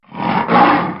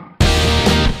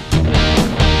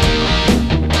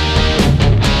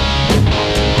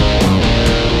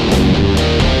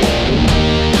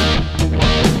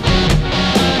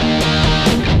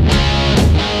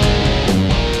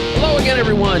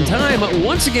on time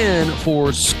once again for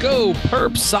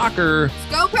SkoPurp Soccer,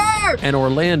 SkoPurp, and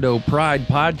Orlando Pride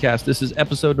podcast. This is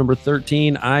episode number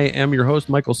 13. I am your host,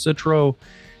 Michael Citro,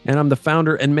 and I'm the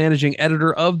founder and managing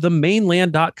editor of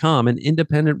themainland.com, an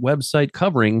independent website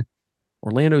covering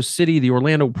Orlando City, the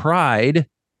Orlando Pride,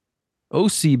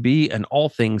 OCB, and all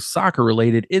things soccer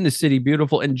related in the City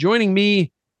Beautiful. And joining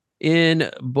me in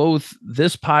both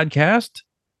this podcast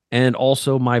and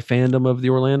also my fandom of the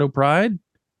Orlando Pride,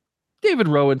 David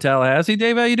Rowe in Tallahassee.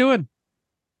 Dave, how you doing?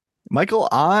 Michael,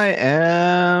 I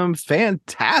am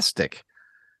fantastic.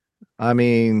 I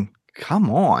mean,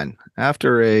 come on.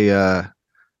 After a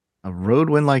road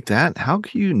win like that, how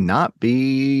can you not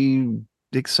be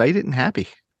excited and happy?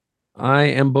 I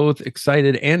am both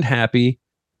excited and happy.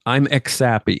 I'm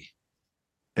ex-sappy.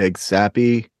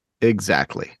 Ex-sappy,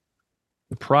 exactly.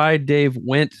 The Pride, Dave,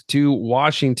 went to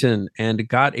Washington and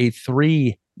got a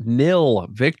 3-0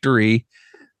 victory.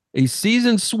 A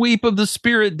season sweep of the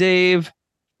Spirit, Dave.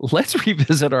 Let's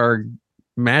revisit our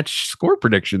match score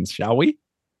predictions, shall we?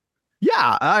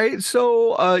 Yeah,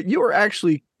 so you were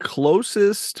actually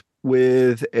closest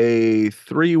with a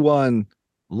 3-1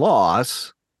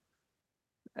 loss,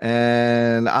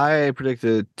 and I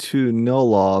predicted a 2-0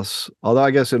 loss, although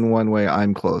I guess in one way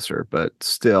I'm closer, but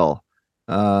still.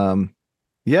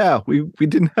 Yeah, we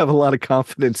didn't have a lot of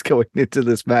confidence going into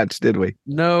this match, did we?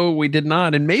 No, we did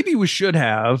not. And maybe we should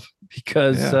have,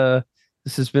 because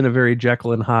this has been a very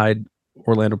Jekyll and Hyde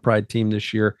Orlando Pride team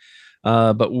this year.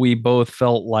 But we both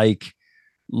felt like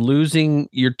losing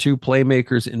your two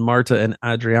playmakers in Marta and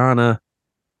Adriana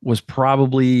was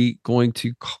probably going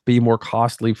to be more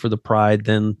costly for the Pride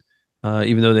than,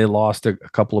 even though they lost a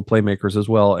couple of playmakers as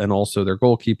well, and also their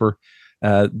goalkeeper.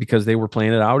 Because they were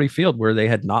playing at Audi Field where they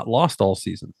had not lost all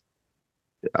season.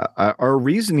 Our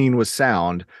reasoning was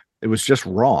sound. It was just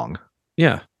wrong.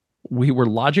 Yeah. We were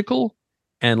logical,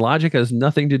 and logic has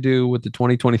nothing to do with the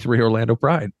 2023 Orlando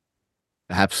Pride.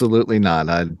 Absolutely not.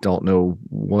 I don't know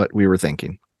what we were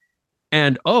thinking.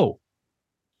 And,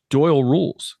 Doyle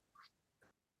rules.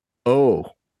 Oh,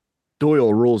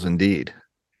 Doyle rules indeed.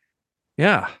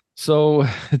 Yeah. So,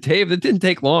 Dave, it didn't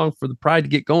take long for the Pride to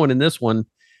get going in this one,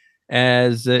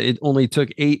 as it only took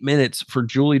 8 minutes for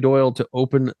Julie Doyle to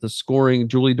open the scoring.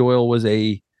 Julie Doyle was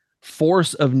a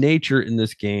force of nature in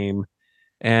this game,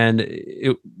 and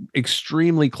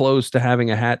extremely close to having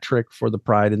a hat trick for the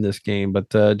Pride in this game.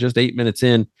 But just 8 minutes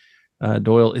in,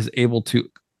 Doyle is able to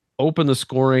open the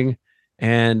scoring,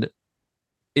 and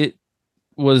it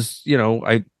was,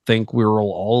 I think we were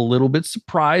all a little bit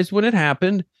surprised when it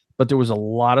happened, but there was a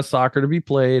lot of soccer to be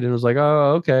played, and it was like,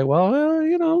 oh, okay, well,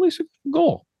 at least a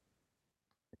goal.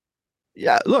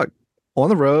 Yeah, look, on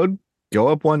the road, go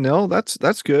up 1-0.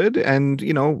 That's good. And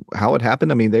how it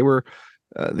happened. I mean, they were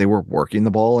working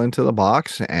the ball into the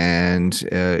box, and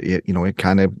it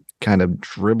kind of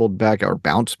dribbled back or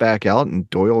bounced back out, and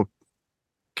Doyle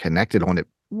connected on it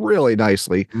really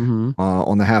nicely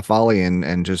on the half volley,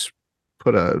 and just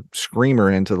put a screamer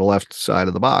into the left side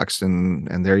of the box,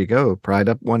 and there you go, Pride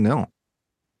up 1-0.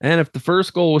 And if the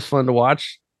first goal was fun to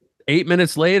watch, 8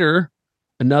 minutes later,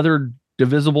 another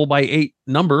divisible by 8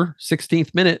 number,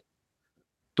 16th minute,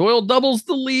 Doyle doubles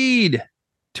the lead,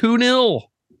 2-0.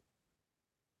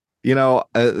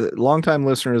 Longtime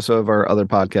listeners of our other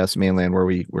podcast, Mainland, where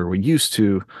we used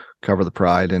to cover the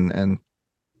Pride, and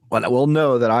will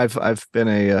know that I've been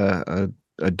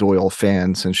a Doyle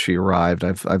fan since she arrived.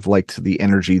 I've liked the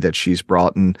energy that she's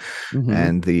brought, and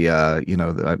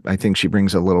the I think she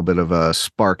brings a little bit of a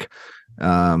spark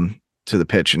to the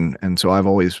pitch, and so I've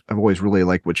always really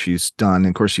liked what she's done. And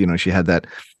of course, she had that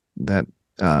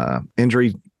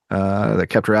injury that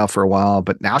kept her out for a while,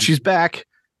 but now she's back,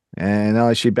 and not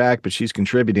only is she back, but she's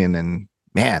contributing, and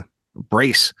man,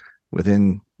 brace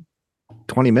within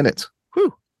 20 minutes.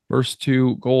 Whew. First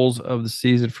 2 goals of the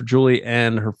season for Julie,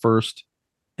 and her first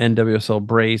NWSL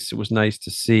brace. It was nice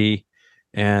to see.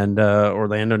 And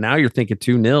Orlando, now you're thinking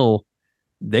 2-0,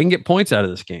 they can get points out of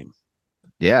this game.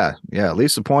 Yeah, at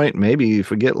least a point. Maybe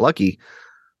if we get lucky,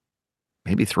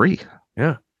 maybe 3.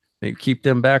 Yeah, they keep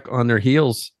them back on their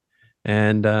heels,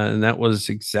 and that was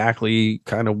exactly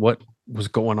kind of what was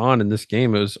going on in this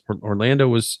game. It was Orlando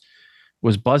was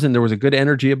buzzing. There was a good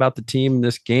energy about the team in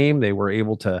this game. They were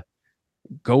able to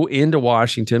go into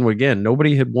Washington. Again,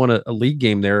 nobody had won a league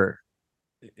game there,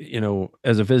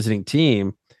 as a visiting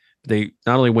team. They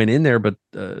not only went in there, but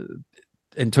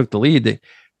and took the lead.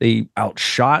 They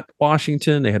outshot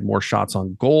Washington. They had more shots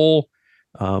on goal,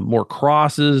 more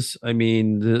crosses. I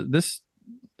mean, this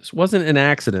wasn't an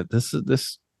accident.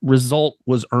 This result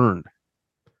was earned.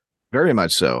 Very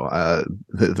much so.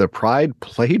 The Pride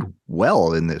played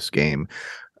well in this game.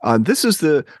 This is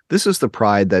the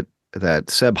pride that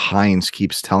Seb Hines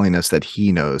keeps telling us that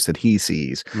he knows, that he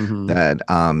sees, Mm-hmm.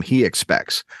 that he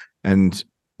expects. And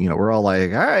we're all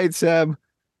like, all right, Seb,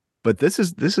 but this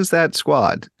is that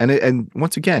squad. And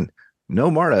once again,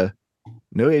 no Marta,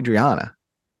 no Adriana.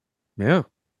 Yeah.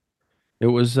 It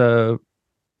was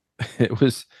it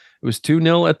was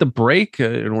 2-0 at the break,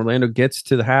 and Orlando gets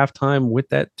to the halftime with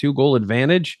that 2-goal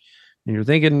advantage. And you're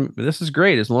thinking this is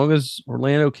great as long as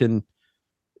the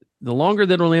longer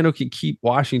that Orlando can keep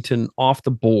Washington off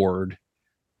the board,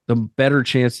 the better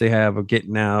chance they have of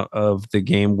getting out of the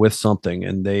game with something.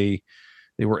 And they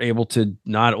were able to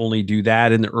not only do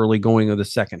that in the early going of the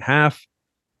second half,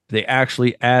 they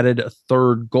actually added a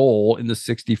third goal in the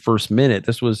 61st minute.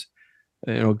 This was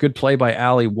a good play by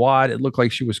Ali Watt. It looked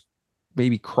like she was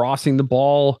maybe crossing the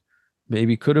ball,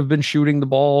 maybe could have been shooting the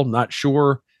ball, not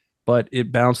sure, but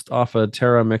it bounced off of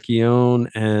Tara McKeown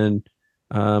and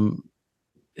um,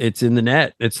 it's in the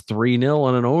net. It's 3-0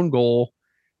 on an own goal,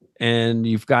 and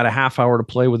you've got a half hour to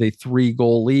play with a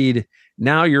 3-goal lead.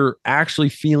 Now you're actually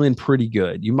feeling pretty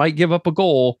good. You might give up a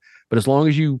goal, but as long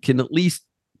as you can at least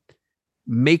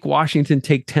make Washington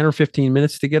take 10 or 15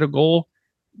 minutes to get a goal,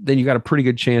 then you got a pretty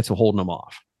good chance of holding them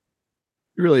off.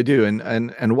 You really do.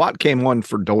 And Watt came one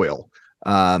for Doyle.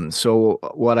 So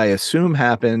what I assume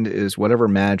happened is whatever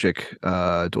magic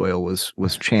Doyle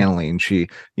was channeling, she,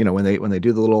 when they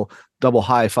do the little double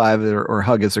high five or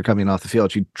hug as they're coming off the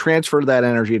field, she transferred that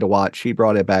energy to Watt. She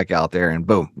brought it back out there, and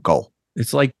boom, goal.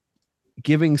 It's like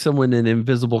giving someone an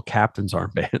invisible captain's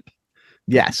armband.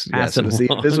 Yes, Pass yes. it It was the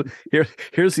along. invisible.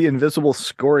 Here's the invisible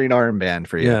scoring armband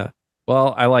for you. Yeah.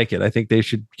 Well, I like it. I think they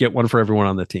should get one for everyone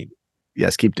on the team.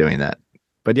 Yes, keep doing that.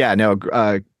 But yeah, no.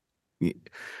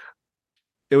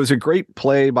 It was a great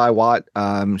play by Watt.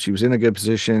 She was in a good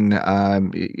position.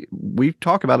 We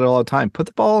talk about it all the time. Put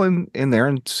the ball in there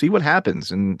and see what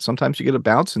happens. And sometimes you get a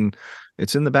bounce and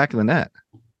it's in the back of the net.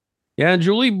 Yeah, and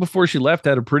Julie, before she left,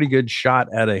 had a pretty good shot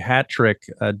at a hat trick.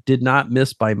 Did not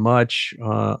miss by much.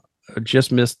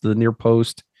 Just missed the near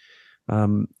post,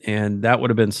 and that would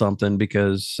have been something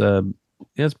because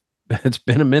it's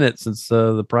been a minute since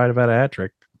the Pride have had a hat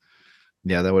trick.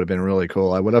 Yeah, that would have been really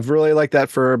cool. I would have really liked that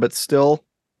for her, but still,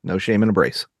 no shame in a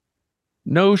brace.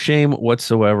 No shame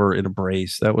whatsoever in a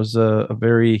brace. That was a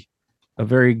very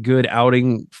good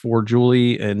outing for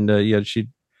Julie, and yeah, she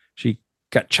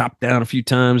got chopped down a few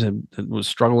times and was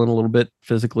struggling a little bit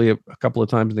physically a couple of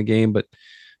times in the game, but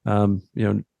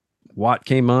Watt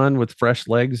came on with fresh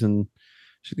legs and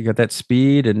she got that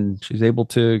speed and she's able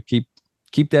to keep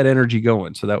that energy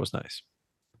going. So that was nice.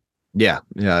 Yeah,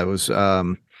 it was.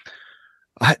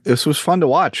 This was fun to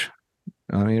watch.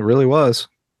 I mean, it really was.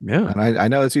 Yeah, And I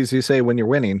know it's easy to say when you're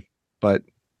winning, but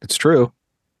it's true.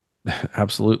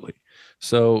 absolutely.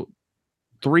 So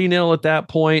 3-0 at that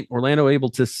point. Orlando able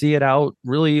to see it out.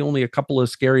 Really only a couple of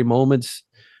scary moments.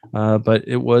 But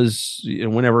it was,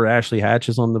 whenever Ashley Hatch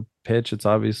is on the pitch, it's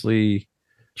obviously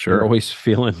you're always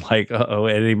feeling like, at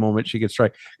any moment she gets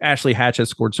strike. Ashley Hatch has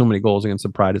scored so many goals against the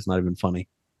Pride. It's not even funny.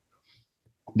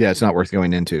 Yeah, it's not worth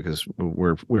going into because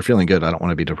we're feeling good. I don't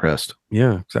want to be depressed.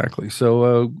 Yeah, exactly.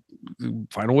 So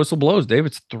final whistle blows, Dave.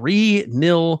 It's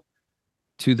 3-0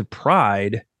 to the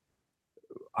Pride.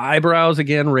 Eyebrows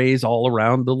again raised all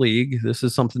around the league. This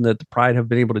is something that the Pride have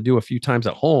been able to do a few times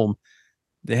at home.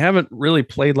 They haven't really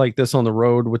played like this on the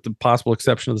road, with the possible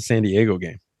exception of the San Diego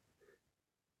game.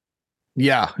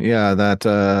 Yeah, that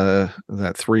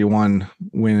 3-1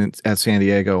 win at San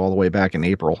Diego all the way back in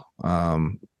April. They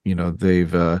had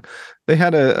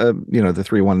the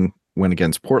 3-1 win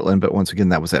against Portland, but once again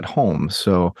that was at home.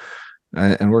 So,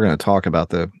 and we're going to talk about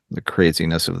the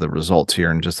craziness of the results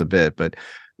here in just a bit, but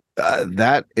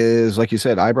that is, like you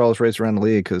said, eyebrows raised around the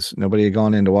league because nobody had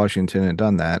gone into Washington and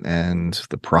done that, and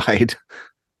the Pride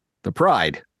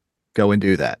go and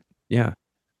do that. Yeah,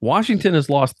 Washington has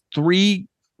lost 3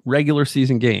 regular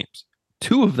season games.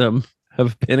 2 of them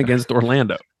have been against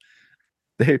Orlando.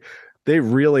 They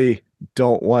really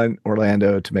don't want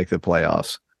Orlando to make the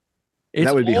playoffs.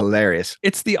 That would be hilarious.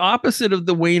 It's the opposite of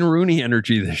the Wayne Rooney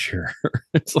energy this year.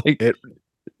 It's like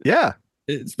yeah.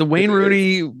 It's the Wayne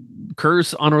Rooney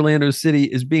curse on Orlando City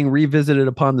is being revisited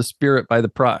upon the Spirit by the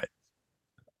Pride.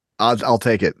 I'll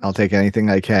take it. I'll take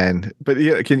anything I can. But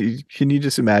yeah, can you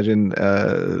just imagine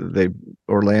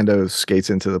Orlando skates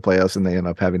into the playoffs and they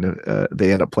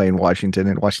end up playing Washington,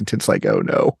 and Washington's like, oh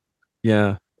no.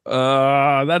 Yeah.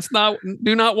 That's not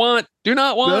do not want.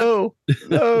 No.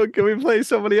 Can we play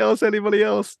somebody else? Anybody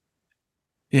else?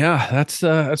 Yeah,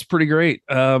 that's pretty great.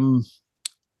 The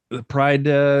Pride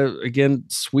again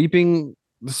sweeping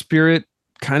the Spirit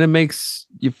kind of makes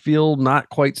you feel not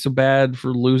quite so bad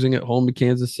for losing at home to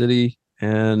Kansas City.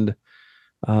 And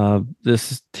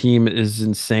this team is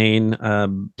insane.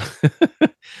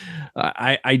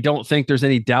 I don't think there's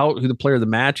any doubt who the player of the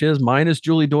match is. Mine is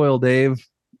Julie Doyle, Dave.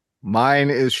 Mine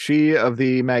is she of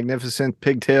the magnificent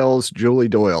pigtails, Julie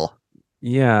Doyle.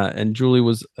 Yeah, and Julie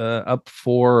was up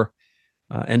for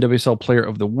NWSL Player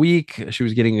of the Week. She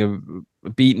was getting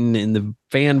beaten in the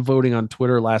fan voting on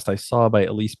Twitter last I saw by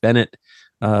Elise Bennett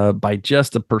by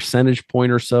just a percentage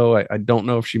point or so. I don't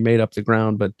know if she made up the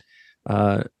ground, but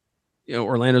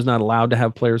Orlando's not allowed to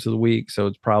have Players of the Week, so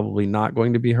it's probably not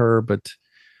going to be her. But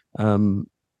um,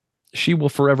 she will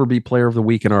forever be Player of the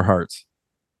Week in our hearts.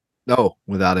 Oh,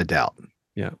 without a doubt.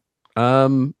 Yeah.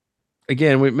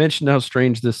 Again, we mentioned how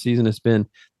strange this season has been.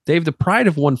 Dave, the Pride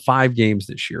have won 5 games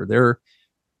this year.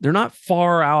 They're not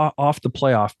far out off the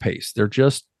playoff pace. They're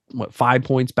just 5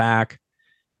 points back,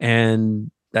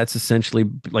 and that's essentially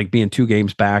like being 2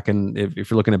 games back. And if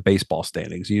you're looking at baseball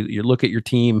standings, you look at your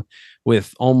team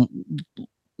with a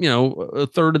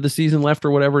third of the season left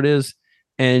or whatever it is,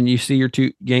 and you see your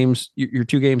 2 games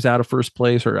out of first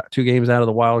place or 2 games out of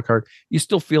the wild card, you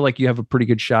still feel like you have a pretty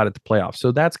good shot at the playoffs.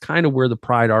 So that's kind of where the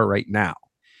Pride are right now.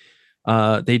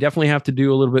 They definitely have to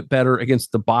do a little bit better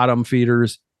against the bottom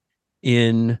feeders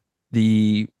in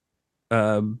the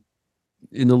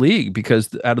league,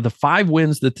 because out of the 5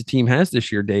 wins that the team has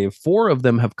this year, Dave, 4 of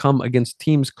them have come against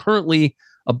teams currently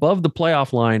above the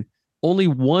playoff line. Only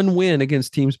 1 win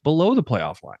against teams below the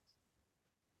playoff line.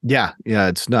 Yeah,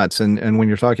 it's nuts. And when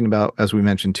you're talking about, as we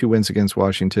mentioned, 2 wins against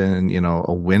Washington,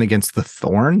 a win against the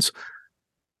Thorns,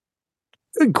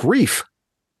 good grief.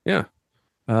 Yeah.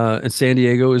 And San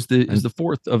Diego is the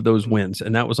 4th of those wins,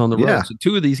 and that was on the road. Yeah. So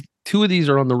two of these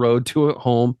are on the road, 2 at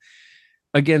home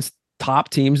against top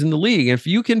teams in the league. And if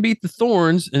you can beat the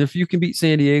Thorns, and if you can beat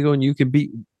San Diego, and you can beat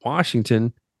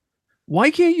Washington, why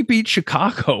can't you beat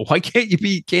Chicago? Why can't you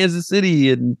beat Kansas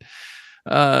City? And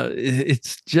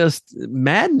it's just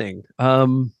maddening.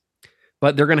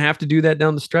 But they're going to have to do that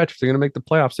down the stretch if they're going to make the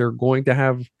playoffs.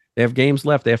 They have games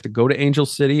left. They have to go to Angel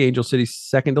City. Angel City's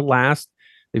second to last.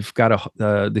 They've got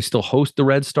they still host the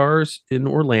Red Stars in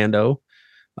Orlando.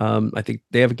 I think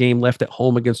they have a game left at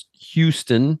home against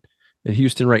Houston, and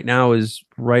Houston right now is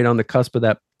right on the cusp of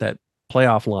that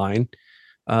playoff line.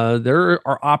 There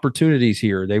are opportunities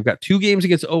here. They've got 2 games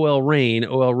against OL Reign.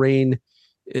 OL Reign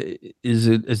is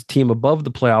a team above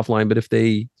the playoff line, but if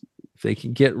they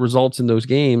can get results in those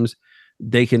games,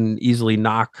 they can easily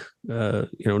knock the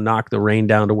Reign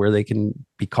down to where they can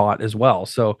be caught as well.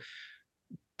 So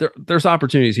there's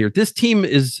opportunities here. This team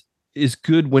is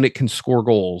good when it can score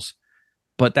goals,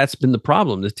 but that's been the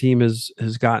problem. The team has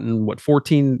gotten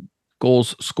 14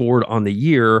 goals scored on the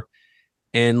year,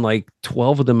 and like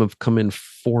 12 of them have come in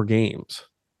 4 games,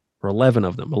 or 11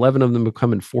 of them. 11 of them have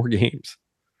come in 4 games.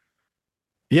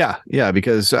 Yeah,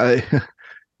 because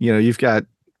you've got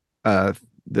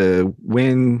the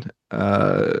win.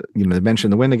 They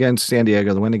mentioned the win against San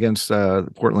Diego, the win against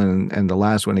Portland, and the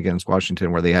last win against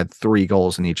Washington, where they had 3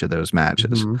 goals in each of those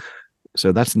matches. Mm-hmm.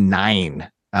 So that's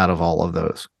 9 out of all of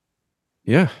those.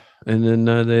 Yeah, and then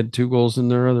they had 2 goals in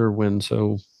their other win.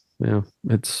 So yeah,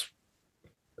 it's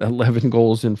 11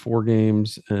 goals in 4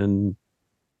 games and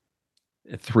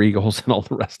 3 goals in all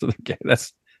the rest of the game.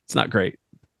 It's not great.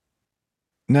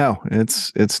 No,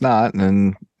 it's not.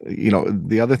 And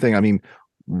the other thing,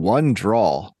 1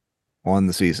 draw on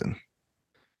the season.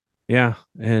 Yeah,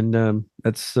 and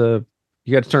that's you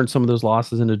got to turn some of those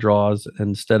losses into draws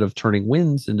instead of turning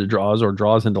wins into draws or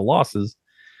draws into losses.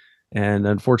 And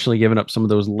unfortunately, giving up some of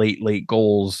those late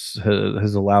goals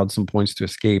has allowed some points to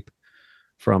escape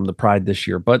from the Pride this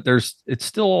year. But it's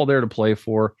still all there to play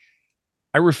for.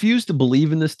 I refuse to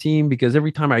believe in this team, because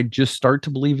every time I just start to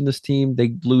believe in this team,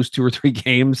 they lose 2 or 3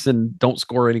 games and don't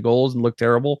score any goals and look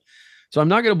terrible. So I'm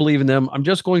not going to believe in them. I'm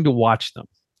just going to watch them.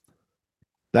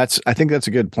 I think that's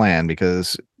a good plan,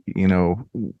 because,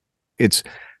 it's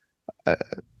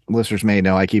listeners may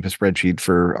know I keep a spreadsheet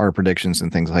for our predictions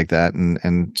and things like that.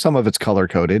 And some of it's color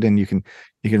coded, and you can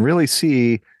really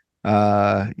see,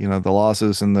 the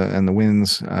losses and the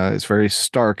wins. It's very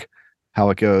stark how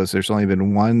it goes. There's only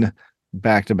been 1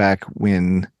 back-to-back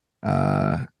win,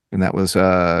 and that was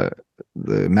the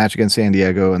match against San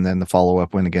Diego, and then the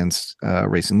follow-up win against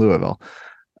Racing Louisville.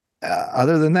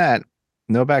 Other than that,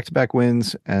 no back-to-back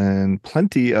wins and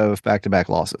plenty of back-to-back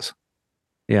losses.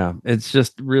 Yeah, it's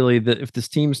just really that if this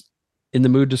team's in the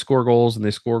mood to score goals and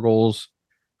they score goals,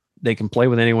 they can play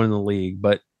with anyone in the league.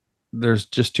 But there's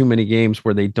just too many games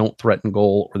where they don't threaten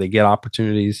goal, or they get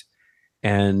opportunities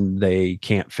and they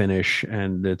can't finish,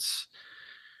 and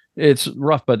It's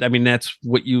rough, but I mean, that's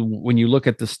what when you look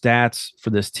at the stats for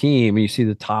this team and you see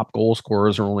the top goal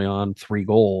scorers are only on 3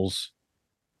 goals.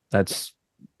 That's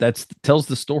that's tells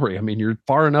the story. I mean, you're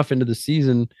far enough into the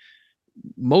season.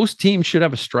 Most teams should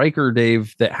have a striker,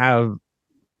 Dave, that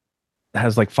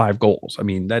has like 5 goals. I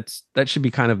mean, that should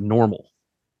be kind of normal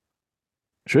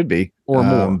Should be. or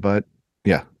more. But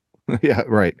yeah. Yeah,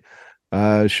 right.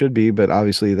 Should be, but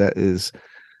obviously that is,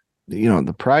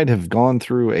 the Pride have gone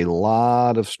through a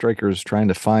lot of strikers trying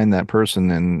to find that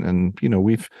person, and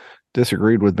we've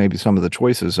disagreed with maybe some of the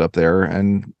choices up there,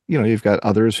 and you've got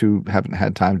others who haven't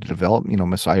had time to develop.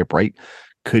 Messiah Bright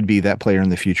could be that player in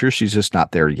the future. She's just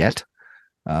not there yet.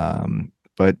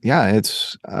 But yeah,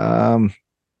 it's I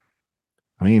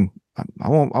mean, I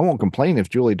won't complain if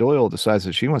Julie Doyle decides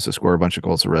that she wants to score a bunch of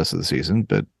goals the rest of the season,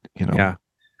 but Yeah.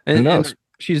 who And knows?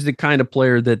 she's the kind of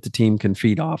player that the team can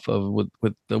feed off of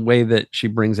with the way that she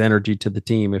brings energy to the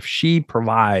team. If she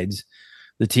provides,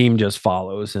 the team just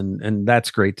follows, and that's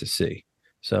great to see.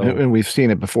 So And we've seen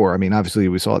it before. I mean, obviously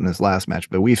we saw it in this last match,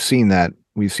 but we've seen that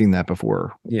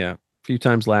before. yeah, a few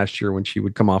times last year when she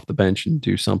would come off the bench and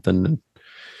do something, and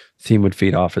the team would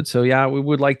feed off it. So yeah, we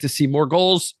would like to see more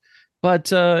goals,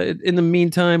 but in the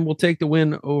meantime, we'll take the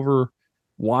win over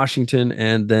Washington,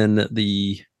 and then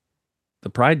the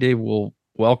Pride Day will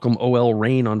welcome OL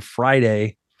Reign on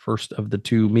Friday, first of the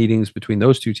 2 meetings between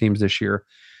those 2 teams this year.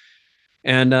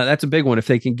 And that's a big one. If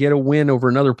they can get a win over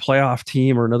another playoff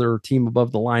team or another team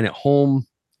above the line at home,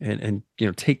 and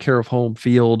take care of home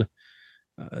field,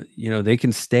 they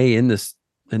can stay in this.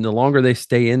 And the longer they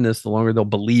stay in this, the longer they'll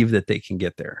believe that they can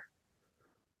get there.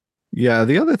 Yeah,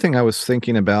 the other thing I was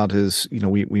thinking about is,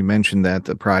 we mentioned that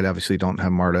the Pride obviously don't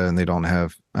have Marta and they don't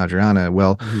have Adriana.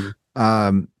 Well, Mm-hmm.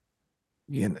 um,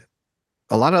 you know,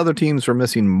 a lot of other teams are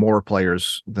missing more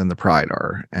players than the Pride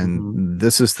are, and Mm-hmm.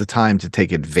 this is the time to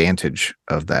take advantage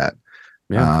of that.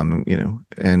 Yeah.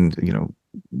 And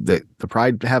the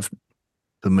Pride have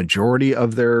the majority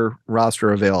of their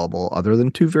roster available, other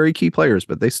than 2 very key players,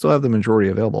 but they still have the majority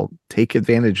available. Take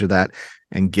advantage of that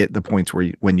and get the points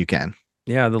when you can.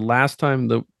 Yeah. The last time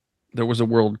there was a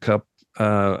World Cup,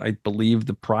 I believe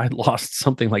the Pride lost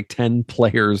something like 10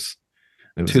 players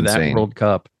It was to that insane. World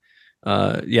Cup.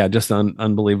 Yeah, just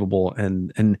unbelievable.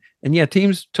 And yeah,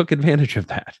 teams took advantage of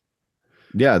that.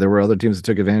 Yeah, there were other teams that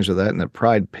took advantage of that, and the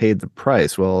Pride paid the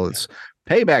price. Well, it's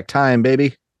payback time,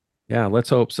 baby. Yeah, let's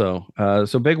hope so.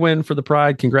 So big win for the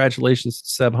Pride. Congratulations to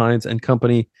Seb Hines and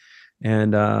company.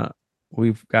 And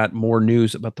we've got more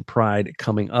news about the Pride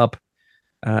coming up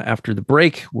after the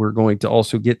break. We're going to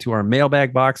also get to our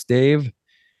mailbag box, Dave,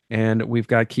 and we've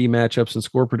got key matchups and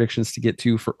score predictions to get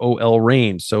to for OL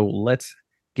Reign. So let's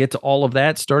get to all of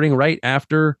that starting right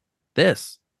after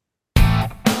this.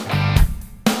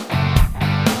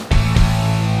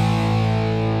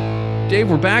 Dave,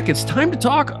 we're back. It's time to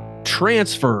talk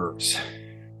transfers.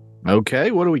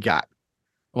 Okay, what do we got?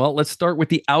 Well, let's start with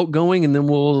the outgoing, and then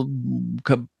we'll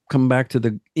come back to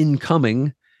the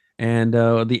incoming. And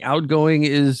the outgoing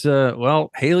is,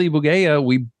 Haley Bugaya.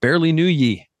 We barely knew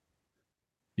ye.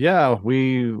 Yeah,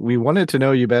 we wanted to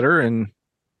know you better, and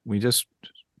we just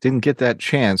didn't get that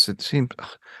chance. It seemed.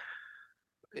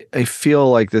 I feel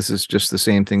like this is just the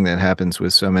same thing that happens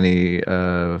with so many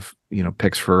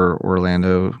picks for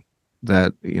Orlando,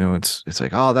 that it's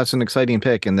like, oh, that's an exciting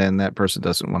pick, and then that person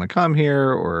doesn't want to come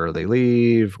here, or they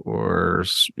leave, or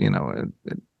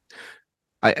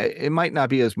it might not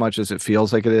be as much as it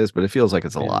feels like it is, but it feels like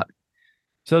it's a lot.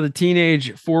 So the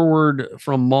teenage forward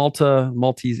from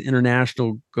Maltese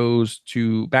international, goes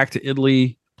back to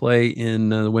Italy, play in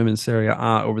the women's Serie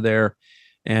A over there,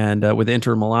 and with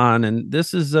Inter Milan. And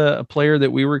this is a player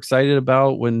that we were excited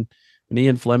about when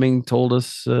Ian Fleming told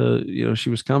us, she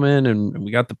was coming, and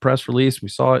we got the press release. We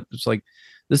saw it. It's like,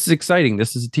 this is exciting.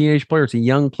 This is a teenage player. It's a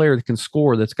young player that can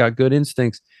score, that's got good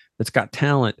instincts, that's got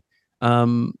talent.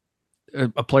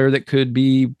 A player that could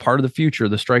be part of the future,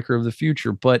 the striker of the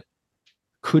future, but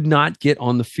could not get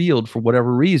on the field for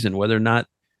whatever reason, whether or not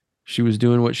she was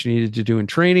doing what she needed to do in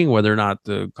training, whether or not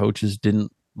the coaches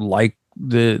didn't like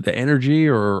the energy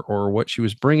or what she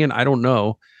was bringing. I don't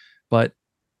know. But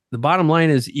the bottom line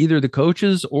is either the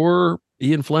coaches or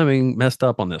Ian Fleming messed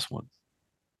up on this one.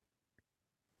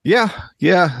 Yeah.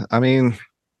 I mean,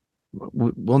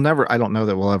 we'll never. I don't know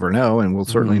that we'll ever know, and we'll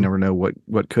certainly never know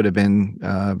what could have been,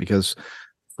 because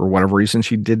for whatever reason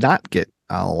she did not get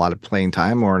a lot of playing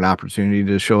time or an opportunity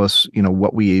to show us,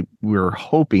 what we were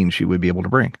hoping she would be able to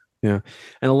bring. Yeah,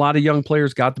 and a lot of young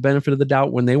players got the benefit of the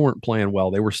doubt when they weren't playing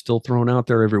well. They were still thrown out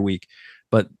there every week,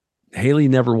 but Haley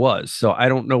never was. So I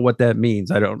don't know what that means.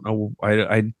 I don't know.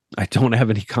 I don't have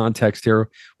any context here.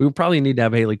 We would probably need to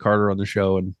have Haley Carter on the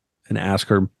show and and ask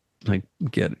her, like,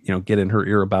 get in her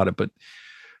ear about it. But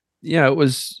yeah,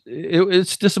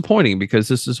 it's disappointing because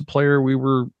this is a player we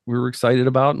were excited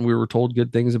about and we were told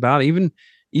good things about.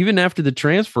 Even after the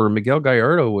transfer, Miguel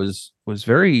Gallardo was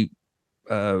very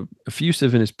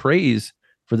effusive in his praise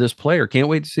for this player. Can't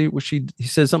wait to see what he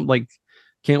says something like,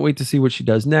 can't wait to see what she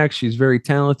does next. She's very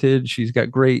talented. She's got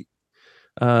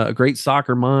a great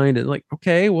soccer mind. And like,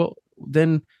 okay, well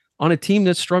then on a team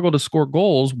that struggled to score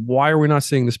goals, why are we not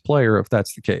seeing this player if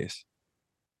that's the case?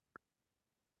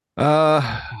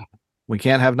 Uh, we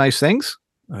can't have nice things.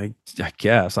 I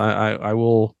guess I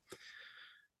will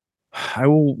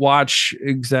watch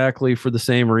exactly for the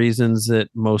same reasons that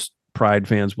most Pride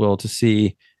fans will, to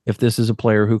see if this is a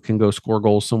player who can go score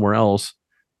goals somewhere else.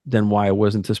 Then why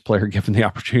wasn't this player given the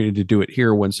opportunity to do it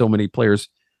here when so many players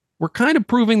were kind of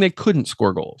proving they couldn't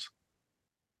score goals?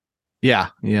 Yeah,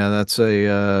 yeah,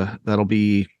 that'll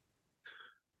be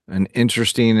an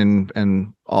interesting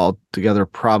and altogether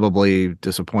probably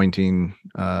disappointing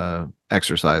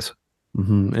exercise.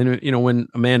 Mm-hmm. And when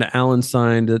Amanda Allen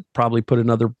signed, it probably put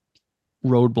another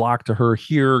roadblock to her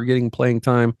here getting playing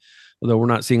time. Although we're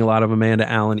not seeing a lot of Amanda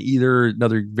Allen either,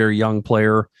 another very young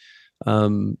player.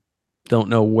 Um, don't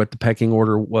know what the pecking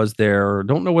order was there.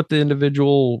 Don't know what the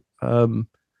individual, what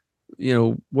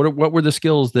were the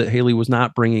skills that Haley was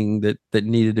not bringing that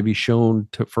needed to be shown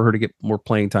for her to get more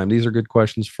playing time. These are good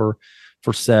questions for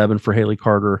Seb and for Haley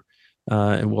Carter.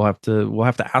 And we'll have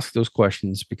to ask those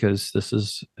questions because this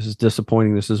is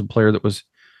disappointing. This is a player that was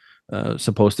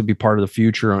supposed to be part of the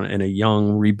future in a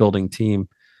young rebuilding team.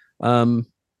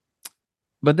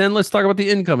 But then let's talk about the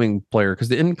incoming player, because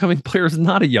the incoming player is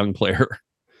not a young player.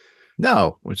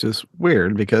 No, which is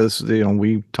weird because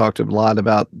we talked a lot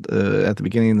about at the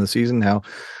beginning of the season how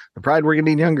the Pride were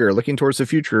getting younger, looking towards the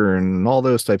future, and all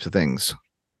those types of things.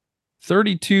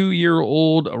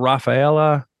 32-year-old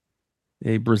Rafaela,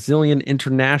 a Brazilian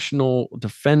international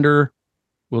defender,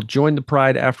 will join the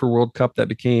Pride after World Cup that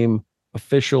became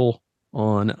official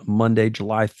on Monday,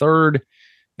 July 3rd,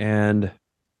 and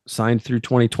signed through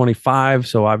 2025.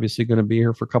 So obviously going to be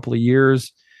here for a couple of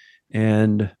years.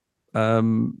 And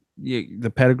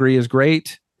the pedigree is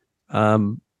great.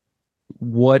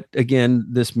 What, again,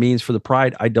 this means for the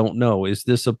Pride, I don't know. Is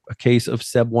this a case of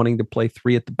Seb wanting to play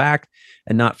three at the back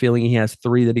and not feeling he has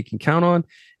three that he can count on?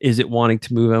 Is it wanting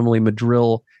to move Emily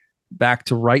Madril back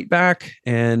to right back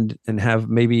and have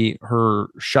maybe her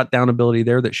shutdown ability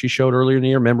there that she showed earlier in the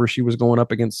year? Remember, she was going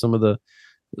up against some of the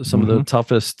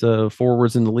toughest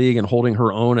forwards in the league and holding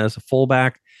her own as a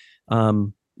fullback.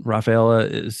 Rafaela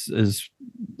is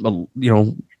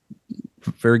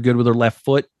very good with her left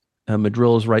foot.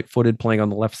 Madril is right-footed, playing on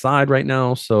the left side right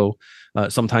now. So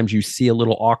sometimes you see a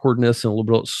little awkwardness and a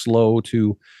little bit slow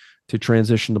to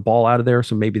transition the ball out of there.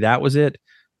 So maybe that was it.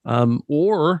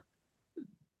 Or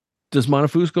does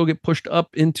Montefusco get pushed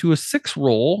up into a 6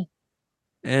 role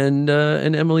and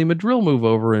Emily Madril move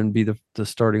over and be the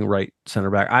starting right center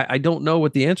back? I don't know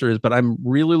what the answer is, but I'm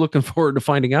really looking forward to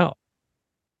finding out.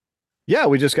 Yeah,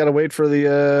 we just got to wait for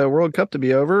the World Cup to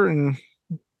be over, and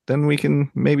then we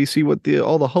can maybe see what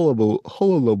all the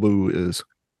hullabaloo is.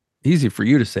 Easy for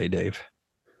you to say, Dave.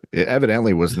 It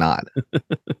evidently was not.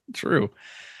 True.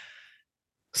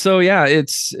 So yeah,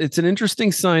 it's an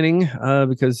interesting signing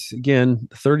because again,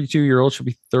 32-year-old should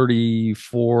be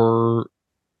 34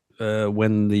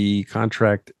 when the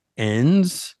contract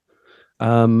ends.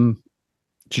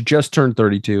 She just turned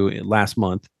 32 last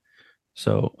month,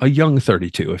 so a young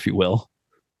 32, if you will.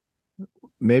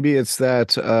 Maybe it's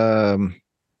that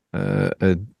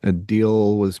a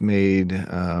deal was made,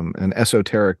 an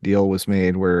esoteric deal was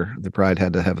made where the Pride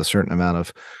had to have a certain amount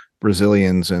of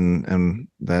Brazilians, and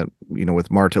that with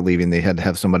Marta leaving, they had to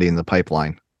have somebody in the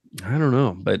pipeline. I don't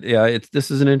know, but yeah,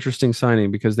 this is an interesting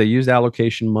signing because they used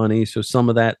allocation money, so some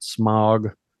of that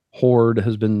smog hoard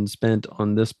has been spent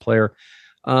on this player.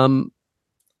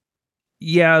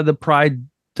 Yeah, the Pride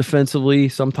defensively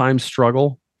sometimes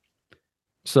struggle,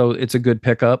 so it's a good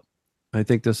pickup. I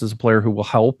think this is a player who will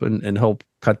help and help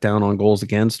cut down on goals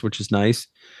against, which is nice.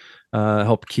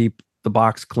 Help keep the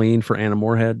box clean for Anna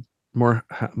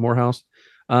Morehouse.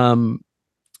 I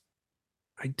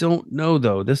don't know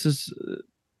though. This is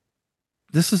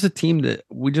a team that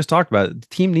we just talked about. The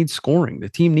team needs scoring. The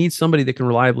team needs somebody that can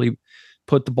reliably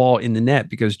put the ball in the net,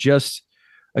 because just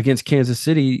against Kansas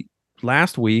City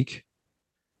last week,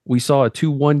 we saw a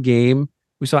 2-1 game.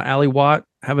 We saw Ali Watt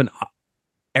have an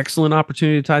excellent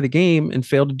opportunity to tie the game and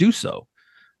failed to do so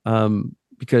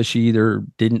because she either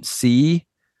didn't see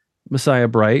Messiah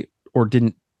Bright or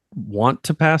didn't want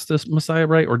to pass this Messiah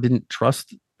Bright or didn't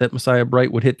trust that Messiah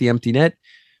Bright would hit the empty net.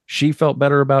 She felt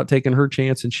better about taking her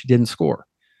chance and she didn't score.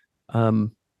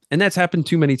 And that's happened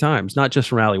too many times, not just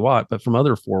from Ali Watt, but from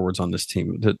other forwards on this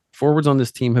team. The forwards on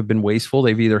this team have been wasteful.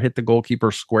 They've either hit the goalkeeper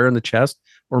square in the chest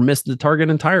or missed the target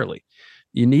entirely.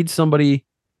 You need somebody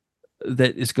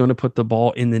that is going to put the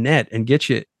ball in the net and get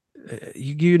you.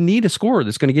 You need a scorer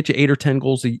that's going to get you 8 or 10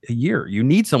 goals a year. You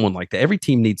need someone like that. Every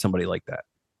team needs somebody like that.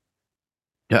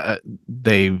 Yeah,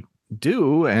 they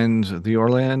do, and the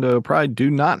Orlando Pride do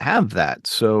not have that.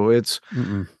 So it's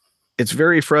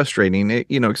very frustrating.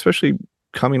 Especially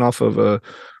coming off of a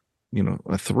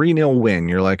 3-0 win.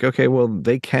 You're like, okay, well,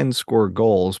 they can score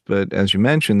goals, but as you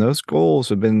mentioned, those goals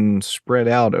have been spread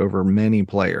out over many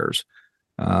players.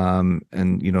 And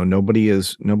nobody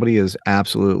is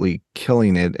absolutely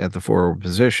killing it at the forward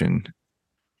position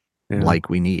like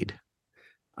we need.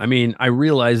 I mean, I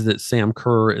realize that Sam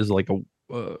Kerr is like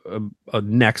a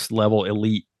next level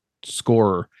elite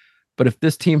scorer, but if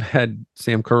this team had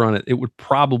Sam Kerr on it, it would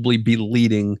probably be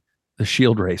leading the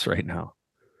Shield race right now.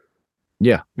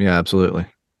 Yeah, absolutely.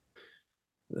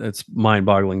 It's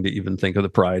mind-boggling to even think of the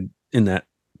Pride in that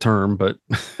term, but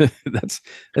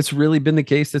that's really been the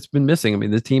case that's been missing. I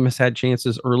mean, the team has had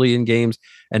chances early in games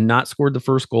and not scored the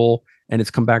first goal, and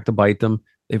it's come back to bite them.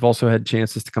 They've also had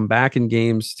chances to come back in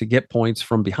games to get points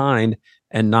from behind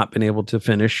and not been able to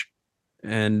finish.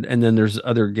 And then there's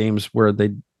other games where they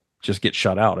just get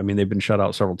shut out. I mean, they've been shut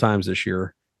out several times this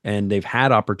year, and they've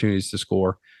had opportunities to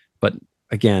score, but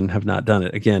again, have not done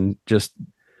it. Again, just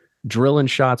drilling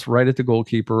shots right at the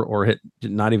goalkeeper or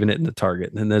not even hitting the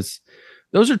target. And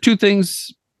those are two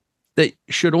things that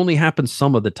should only happen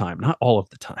some of the time, not all of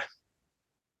the time.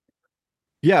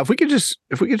 Yeah, if we could just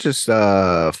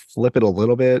flip it a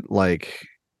little bit, like,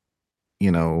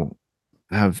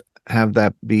 have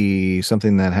that be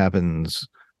something that happens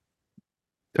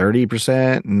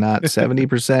 30%, not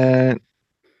 70%.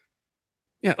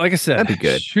 Yeah, like I said, that'd be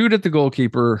good. Shoot at the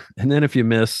goalkeeper, and then if you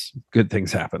miss, good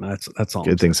things happen. That's all.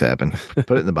 Good things happen.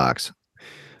 Put it in the box.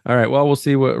 All right. Well, we'll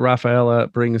see what Rafaela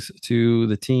brings to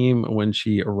the team when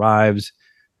she arrives.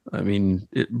 I mean,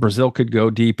 Brazil could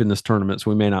go deep in this tournament, so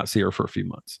we may not see her for a few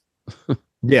months.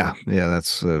 Yeah,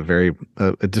 that's a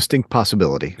distinct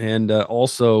possibility. And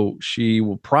also, she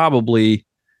will probably,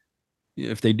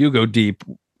 if they do go deep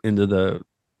into the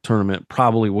tournament,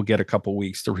 probably will get a couple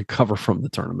weeks to recover from the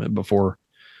tournament before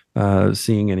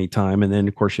seeing any time. And then,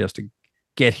 of course, she has to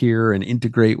get here and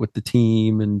integrate with the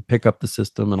team and pick up the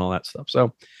system and all that stuff.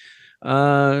 So,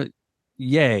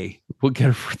 yay, we'll get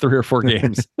her for 3 or 4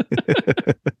 games.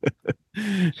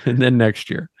 And then next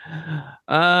year.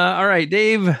 All right,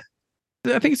 Dave,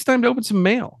 I think it's time to open some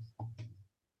mail.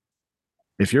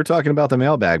 If you're talking about the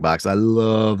mailbag box, I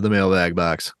love the mailbag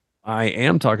box. I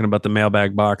am talking about the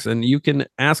mailbag box, and you can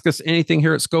ask us anything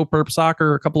here at SkoPurp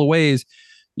Soccer a couple of ways.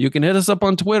 You can hit us up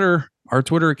on Twitter. Our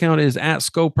Twitter account is at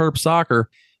SkoPurp Soccer.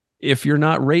 If you're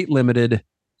not rate limited,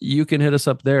 you can hit us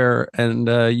up there and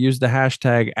use the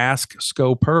hashtag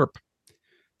AskSkoPurp.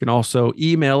 You can also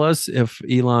email us if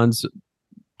Elon's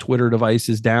Twitter device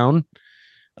is down.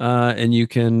 And you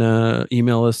can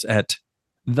email us at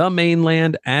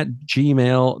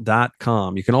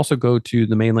themainland@gmail.com. You can also go to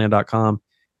themainland.com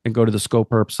and go to the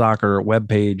SkoPurp Soccer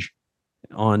webpage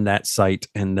on that site,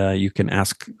 and you can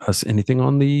ask us anything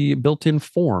on the built-in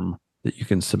form that you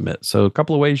can submit. So a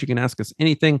couple of ways you can ask us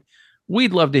anything.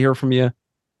 We'd love to hear from you.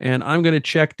 And I'm going to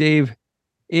check, Dave,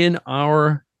 in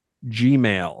our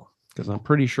Gmail because I'm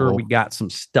pretty sure we got some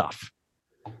stuff.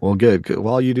 Well, good.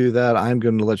 While you do that, I'm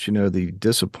going to let you know the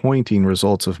disappointing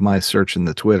results of my search in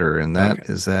the Twitter, and that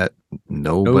is that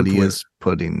nobody is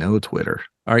putting no Twitter.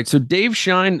 All right. So Dave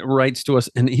Shine writes to us,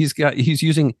 and he's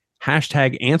using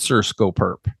hashtag answer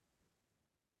SkoPurp.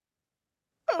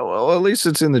 Oh, well, at least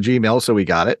it's in the Gmail, so we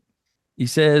got it. He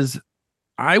says,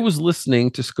 I was listening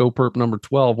to SkoPurp number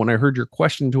 12 when I heard your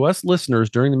question to us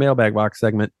listeners during the mailbag box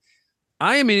segment.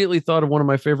 I immediately thought of one of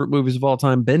my favorite movies of all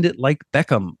time, Bend It Like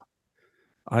Beckham.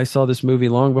 I saw this movie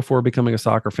long before becoming a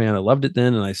soccer fan. I loved it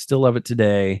then, and I still love it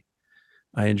today.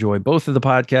 I enjoy both of the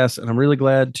podcasts, and I'm really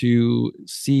glad to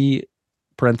see,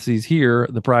 parentheses here,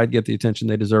 the Pride get the attention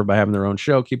they deserve by having their own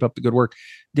show. Keep up the good work.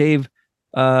 Dave,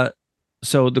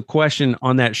 so the question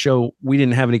on that show, we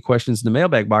didn't have any questions in the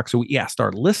mailbag box, so we asked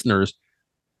our listeners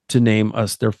to name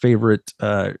us their favorite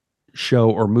show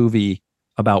or movie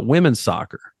about women's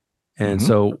soccer. And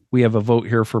so we have a vote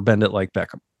here for Bend It Like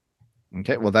Beckham.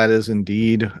 Okay, well, that is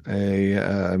indeed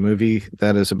a movie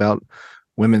that is about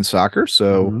women's soccer.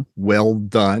 So well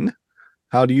done.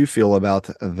 How do you feel about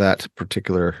that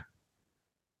particular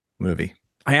movie?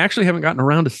 I actually haven't gotten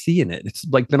around to seeing it. It's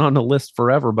like been on the list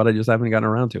forever, but I just haven't gotten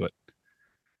around to it.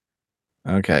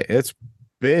 Okay, it's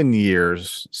been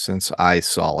years since I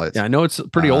saw it. Yeah, I know it's a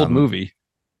pretty old movie.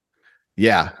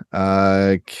 Yeah,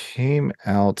 came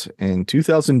out in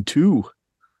 2002,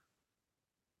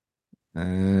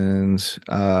 and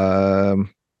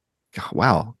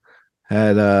wow,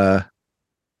 had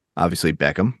obviously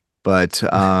Beckham, but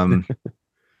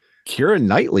Keira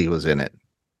Knightley was in it.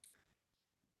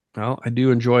 Well, I do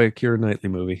enjoy a Keira Knightley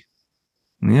movie.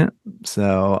 Yeah.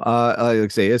 So, like I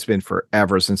say, it's been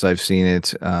forever since I've seen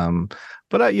it.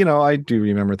 But I do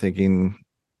remember thinking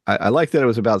I like that it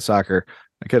was about soccer.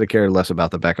 I could have cared less about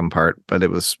the Beckham part, but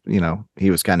it was, he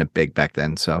was kind of big back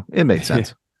then, so it made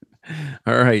sense.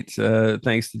 All right.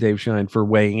 Thanks to Dave Shine for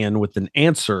weighing in with an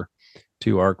answer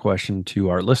to our question to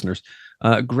our listeners.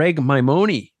 Greg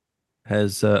Maimoni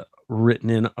has written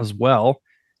in as well,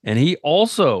 and he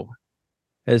also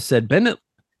has said Bennett.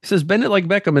 He says Bennett like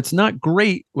Beckham. It's not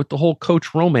great with the whole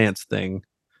coach romance thing,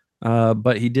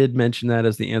 but he did mention that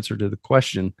as the answer to the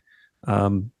question.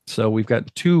 So we've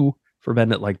got two for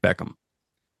Bennett like Beckham,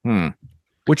 Hmm.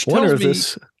 which I wonder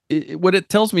tells if me what it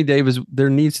tells me, Dave, is there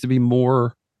needs to be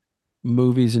more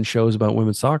movies and shows about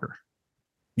women's soccer.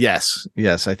 Yes.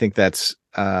 I think that's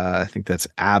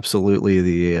absolutely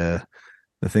the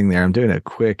thing there. I'm doing a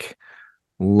quick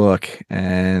look,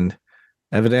 and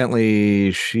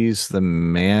evidently she's the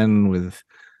man with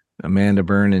Amanda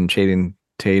Byrne and Channing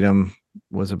Tatum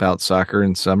was about soccer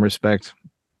in some respect.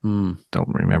 Don't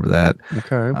remember that.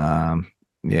 Okay.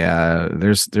 Yeah,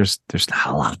 there's not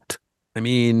a lot. I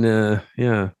mean,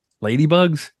 yeah,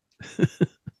 ladybugs.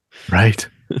 Right.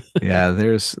 Yeah,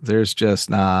 there's just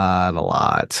not a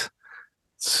lot.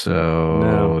 No,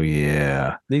 So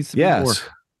yeah. needs to be more. Yes.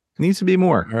 Needs to be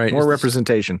more. All right. More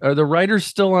representation. Are the writers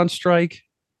still on strike?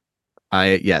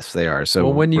 Yes, they are. So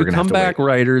Well, when we're you gonna have come to wait. back,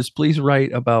 writers, please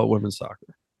write about women's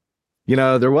soccer.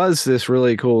 There was this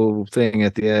really cool thing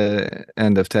at the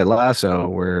end of Ted Lasso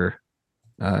where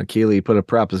Keeley put a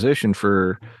proposition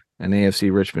for an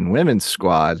AFC Richmond women's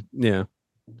squad. Yeah,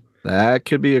 That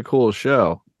could be a cool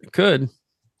show. it could.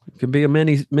 It could be a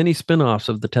many spin-offs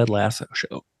of the Ted Lasso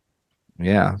show.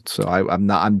 Yeah. So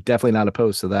I'm definitely not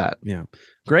opposed to that. Yeah.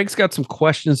 Greg's got some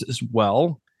questions as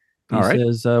well. He All right.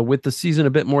 says, with the season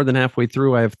a bit more than halfway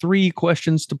through, I have 3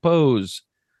 questions to pose.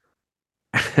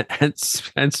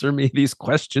 Answer me these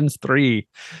questions 3.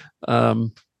 All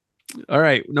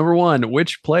right. Number 1,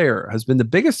 which player has been the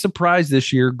biggest surprise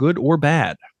this year, good or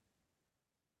bad?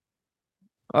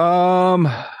 Um,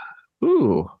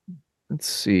 ooh, let's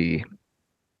see.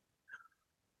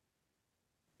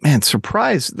 Man,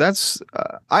 surprise. That's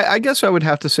I guess I would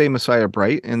have to say Messiah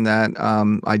Bright in that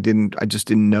I just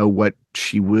didn't know what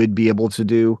she would be able to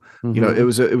do. Mm-hmm.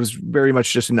 It was very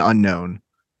much just an unknown.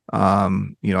 I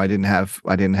didn't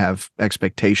have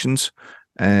expectations,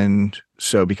 and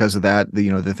so because of that,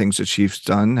 the things that she's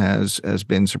done has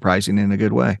been surprising in a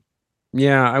good way.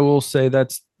 Yeah, I will say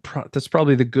that's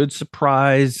probably the good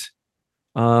surprise.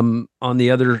 On the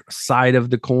other side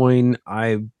of the coin,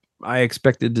 I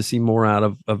expected to see more out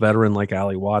of a veteran like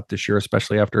Ali Watt this year,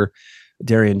 especially after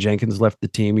Darian Jenkins left the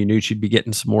team. You knew she'd be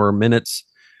getting some more minutes.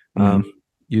 Mhm.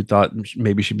 You thought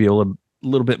maybe she'd be a little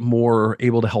bit more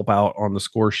able to help out on the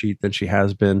score sheet than she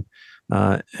has been.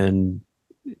 And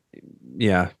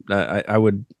yeah, I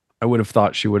would have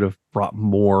thought she would have brought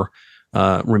more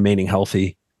remaining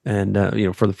healthy and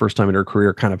for the first time in her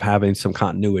career, kind of having some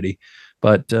continuity.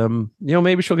 But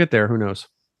maybe she'll get there. Who knows?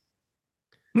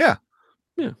 Yeah.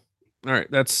 Yeah. All right.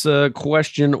 That's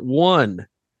question 1.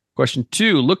 Question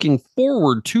 2, looking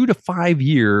forward 2 to 5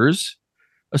 years,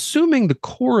 assuming the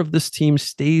core of this team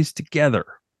stays together,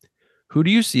 who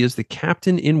do you see as the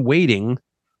captain in waiting,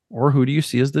 or who do you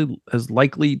see as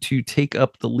likely to take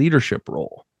up the leadership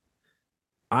role?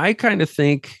 I kind of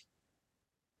think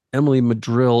Emily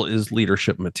Madrill is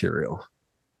leadership material.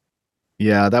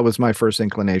 Yeah, that was my first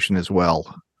inclination as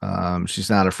well. She's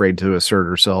not afraid to assert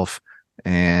herself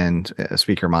and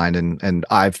speak her mind. And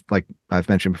I've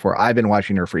mentioned before, I've been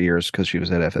watching her for years because she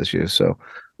was at FSU. So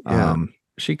Yeah,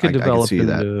 she could I could develop see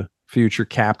that. into future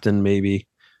captain, maybe.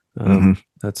 Mhm.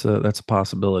 That's a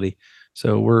possibility.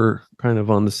 So we're kind of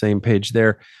on the same page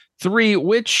there. 3,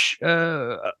 which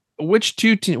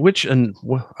two team, which and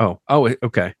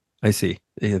okay, I see.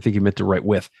 I think you meant to write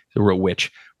with. So wrote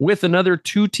which. With another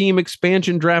 2-team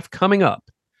expansion draft coming up,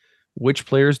 which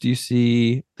players do you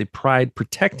see the Pride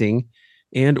protecting,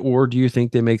 and or do you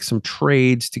think they make some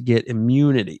trades to get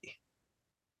immunity?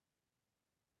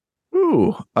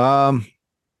 Ooh,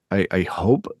 I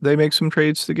hope they make some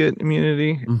trades to get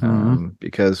immunity, Mm-hmm.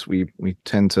 because we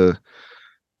tend to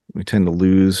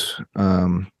lose,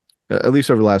 at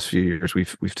least over the last few years,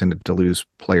 we've tended to lose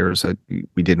players that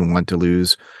we didn't want to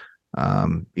lose,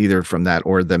 either from that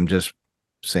or them just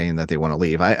saying that they want to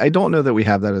leave. I don't know that we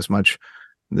have that as much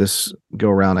this go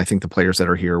around, I think the players that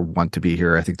are here want to be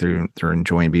here. I think they're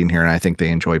enjoying being here, and I think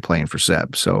they enjoy playing for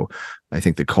Seb. So I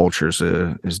think the culture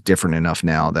is different enough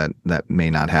now that that may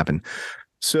not happen.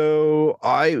 So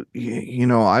I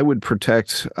would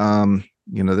protect.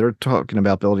 They're talking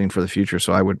about building for the future,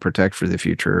 so I would protect for the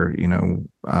future.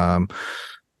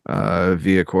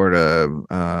 Via Corda,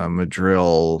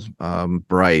 Madrill,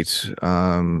 Bright.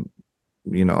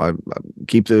 I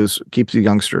keep the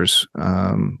youngsters.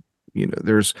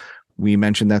 We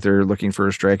mentioned that they're looking for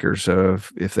a striker. So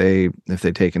if they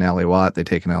take an Ali Watt, they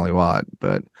take an Ali Watt.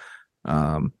 But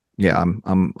yeah,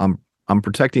 I'm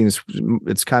protecting.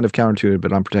 It's kind of counterintuitive,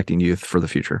 but I'm protecting youth for the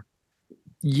future.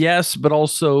 Yes, but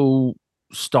also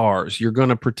stars. You're going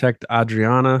to protect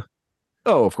Adriana.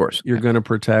 Oh, of course. You're going to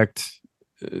protect.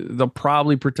 They'll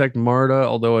probably protect Marta,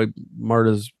 although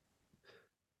Marta's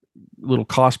a little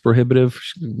cost prohibitive.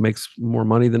 She makes more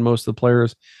money than most of the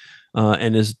players,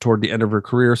 and is toward the end of her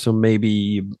career. So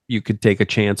maybe you could take a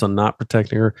chance on not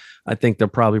protecting her. I think they'll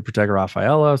probably protect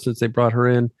Rafaela since they brought her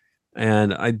in.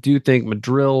 And I do think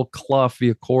Madrill, Clough,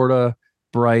 Villacorta,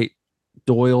 Bright,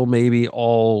 Doyle maybe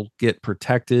all get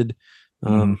protected.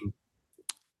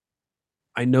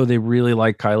 I know they really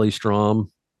like Kylie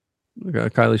Strom.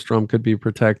 Kylie Strom could be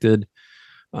protected.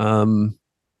 Other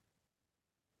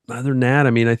than that,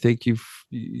 I mean, I think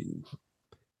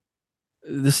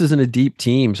this isn't a deep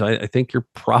team, so I think you're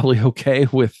probably okay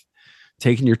with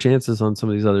taking your chances on some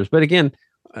of these others. But again,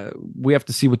 we have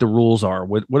to see what the rules are.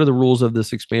 What are the rules of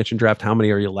this expansion draft? How many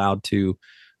are you allowed to?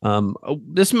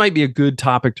 This might be a good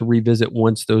topic to revisit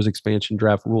once those expansion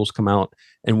draft rules come out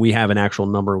and we have an actual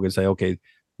number. We can say, okay,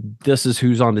 this is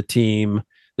who's on the team.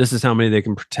 This is how many they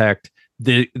can protect.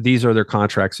 These are their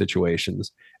contract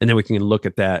situations. And then we can look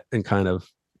at that and kind of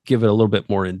give it a little bit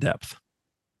more in depth.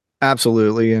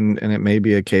 Absolutely. And it may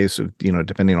be a case of,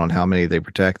 depending on how many they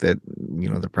protect, that,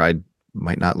 the Pride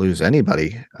might not lose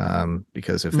anybody.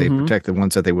 Because if they protect the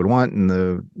ones that they would want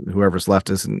and whoever's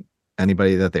left isn't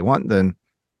anybody that they want, then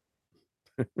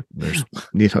there's,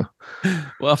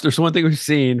 Well, if there's one thing we've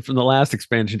seen from the last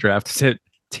expansion draft, is that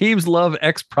teams love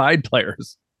ex-Pride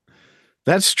players.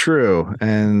 That's true.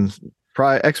 And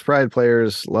ex-Pride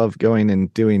players love going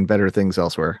and doing better things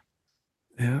elsewhere.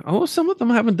 Yeah. Oh, some of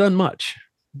them haven't done much.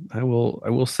 I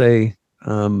will say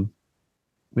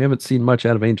we haven't seen much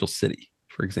out of Angel City,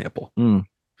 for example.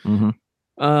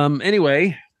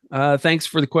 Anyway, thanks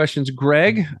for the questions,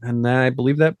 Greg. And I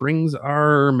believe that brings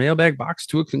our mailbag box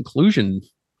to a conclusion.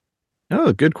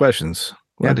 Oh, good questions.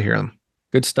 Glad to hear them.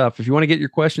 Good stuff. If you want to get your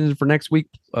questions for next week,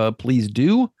 please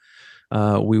do.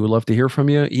 We would love to hear from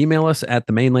you. Email us at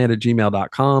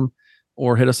themainland@gmail.com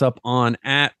or hit us up on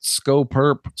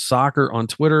 @SkoPurp Soccer on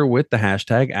Twitter with the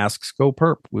hashtag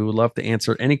 #AskSkoPurp. We would love to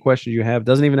answer any questions you have.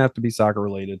 Doesn't even have to be soccer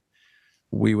related.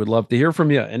 We would love to hear from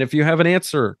you. And if you have an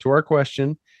answer to our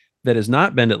question that is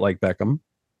not Bend It Like Beckham,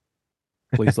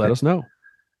 please let us know.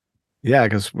 Yeah,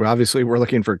 because we're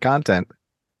looking for content.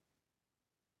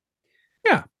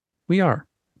 Yeah, we are.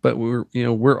 But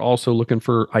we're also looking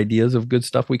for ideas of good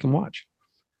stuff we can watch.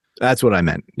 That's what I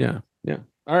meant. Yeah.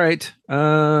 All right.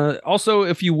 Also,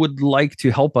 if you would like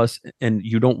to help us and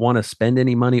you don't want to spend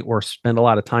any money or spend a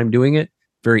lot of time doing it,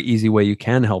 very easy way you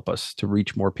can help us to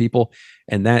reach more people.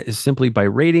 And that is simply by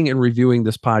rating and reviewing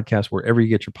this podcast wherever you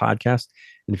get your podcast.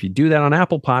 And if you do that on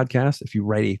Apple Podcasts, if you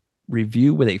write a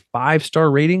review with a 5-star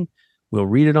rating, we'll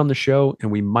read it on the show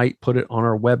and we might put it on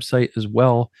our website as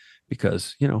well,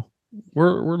 because,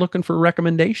 we're looking for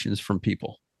recommendations from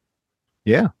people.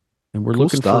 Yeah. And we're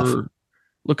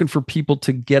looking for people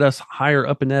to get us higher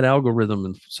up in that algorithm,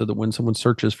 and so that when someone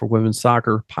searches for women's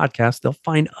soccer podcast, they'll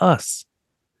find us.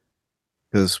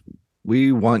 Because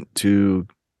we want to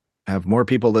have more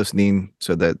people listening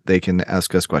so that they can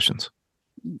ask us questions.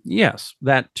 Yes,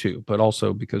 that too, but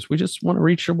also because we just want to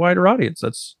reach a wider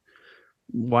audience.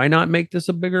 Why not make this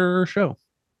a bigger show?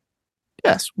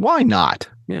 Yes, why not?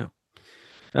 Yeah.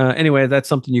 Anyway, that's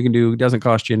something you can do. It doesn't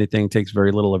cost you anything. It takes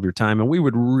very little of your time, and we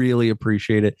would really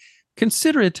appreciate it.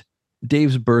 Consider it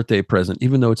Dave's birthday present,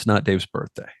 even though it's not Dave's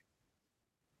birthday.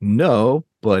 No,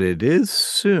 but it is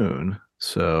soon.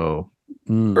 So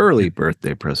early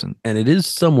birthday present. And it is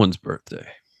someone's birthday.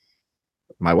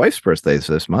 My wife's birthday is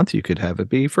this month. You could have it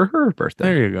be for her birthday.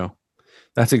 There you go.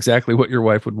 That's exactly what your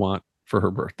wife would want for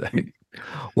her birthday.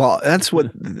 Well, that's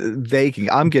what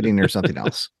I'm getting her something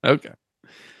else. Okay.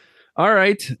 All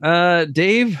right.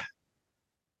 Dave,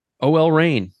 OL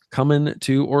Reign coming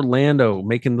to Orlando,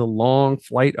 making the long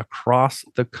flight across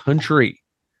the country.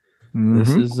 This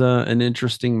is an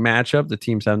interesting matchup. The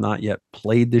teams have not yet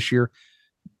played this year.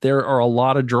 There are a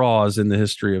lot of draws in the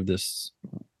history of this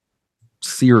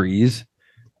series.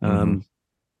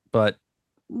 but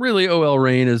really OL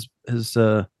Reign has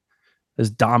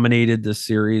dominated this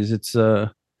series. It's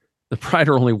the Pride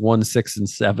are only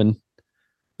 1-6-7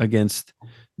 against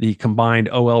the combined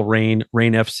OL Reign,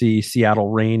 Reign FC, Seattle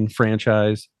Reign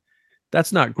franchise.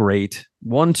 That's not great.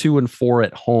 1-2-4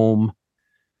 at home,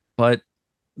 but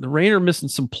the Reign are missing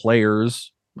some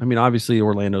players. I mean, obviously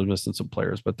Orlando's missing some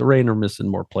players, but the Reign are missing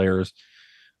more players.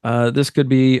 This could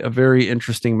be a very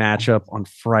interesting matchup on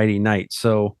Friday night.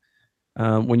 So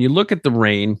when you look at the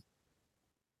Reign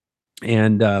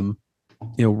and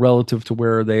relative to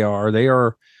where they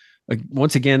are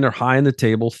once again, they're high in the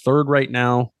table, third right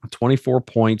now, 24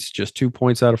 points, just 2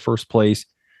 points out of first place,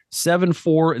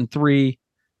 7-4-3,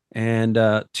 and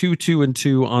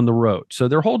 2-2-2 on the road. So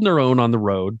they're holding their own on the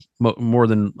road more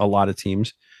than a lot of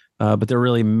teams, but they're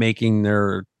really making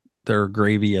their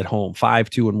gravy at home.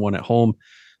 5-2-1 at home,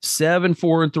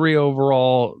 7-4-3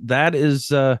 overall. That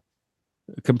is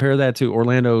compare that to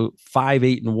Orlando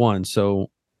 5-8-1. So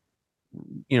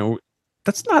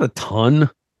that's not a ton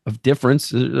of difference.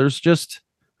 There's just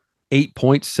 8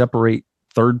 points separate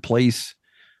third place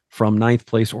from ninth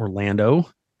place Orlando.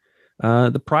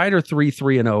 The Pride are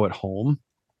 3-3-0 at home.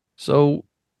 So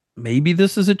maybe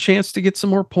this is a chance to get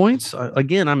some more points.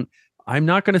 Again, I'm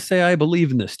not going to say I believe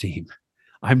in this team.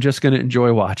 I'm just going to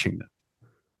enjoy watching them.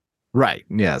 Right.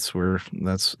 Yes,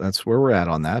 that's where we're at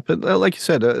on that. But like you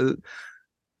said,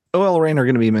 OL Reign are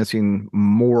going to be missing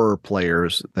more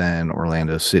players than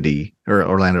Orlando City or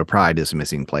Orlando Pride is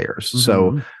missing players. Mm-hmm.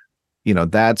 So,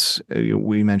 that's,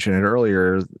 we mentioned it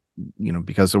earlier,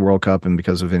 because of the World Cup and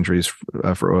because of injuries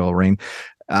for OL Reign.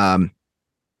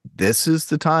 This is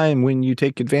the time when you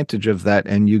take advantage of that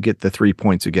and you get the 3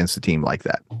 points against a team like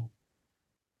that.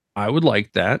 I would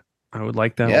like that. A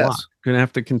lot. Going to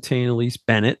have to contain Elise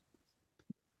Bennett.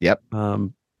 Yep.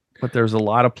 But there's a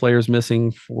lot of players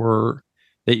missing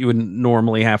that you would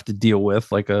normally have to deal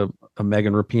with, like a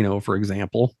Megan Rapinoe, for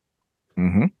example.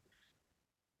 Mm-hmm.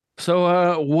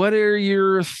 So what are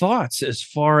your thoughts as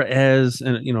far as,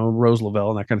 Rose Lavelle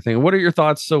and that kind of thing? What are your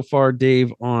thoughts so far,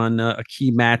 Dave, on a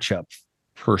key matchup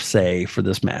per se for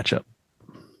this matchup?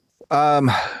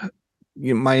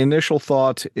 My initial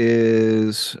thought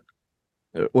is,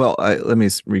 let me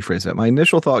rephrase that. My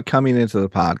initial thought coming into the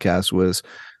podcast was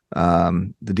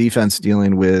the defense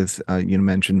dealing with, you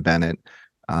mentioned Bennett,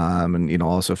 and,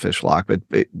 also Fishlock, but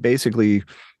basically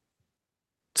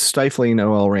stifling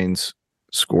OL Reign's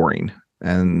scoring.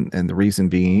 And the reason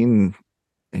being,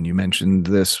 and you mentioned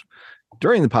this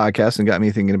during the podcast and got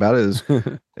me thinking about it, is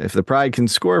if the Pride can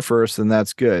score first, then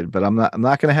that's good. But I'm not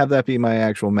going to have that be my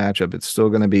actual matchup. It's still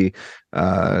going to be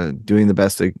doing the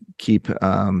best to keep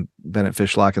Bennett,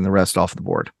 Fishlock, and the rest off the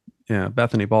board. Yeah,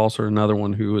 Bethany Balser, another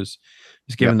one who has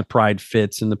given the Pride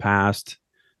fits in the past.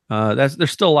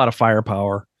 There's still a lot of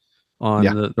firepower on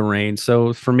the Reign.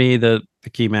 So for me, the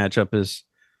key matchup is,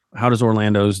 how does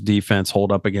Orlando's defense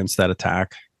hold up against that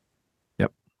attack?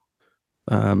 Yep.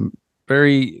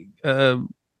 Very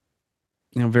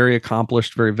very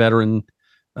accomplished, very veteran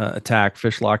attack.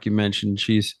 Fishlock, you mentioned,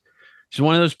 she's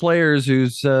one of those players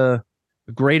who's a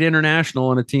great international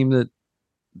on a team that,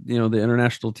 the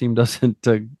international team doesn't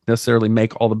necessarily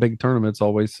make all the big tournaments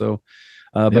always. So,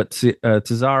 but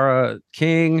Tazara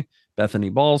King, Bethany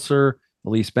Balser,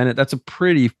 Elise Bennett, that's a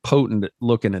pretty potent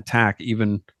looking attack,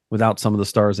 even without some of the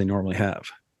stars they normally have.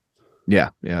 Yeah.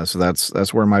 So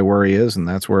that's where my worry is, and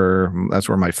that's where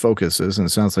my focus is, and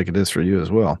it sounds like it is for you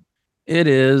as well. It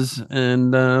is,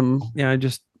 and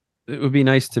it would be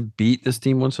nice to beat this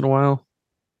team once in a while.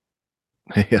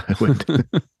 Yeah, it would.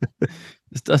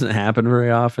 This doesn't happen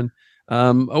very often.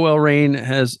 OL Reign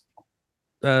has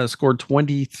scored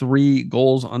 23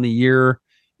 goals on the year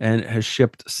and has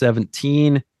shipped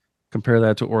 17. Compare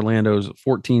that to Orlando's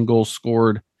 14 goals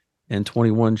scored and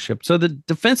 21 shipped. So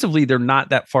defensively, they're not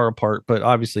that far apart, but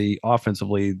obviously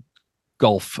offensively,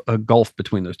 a gulf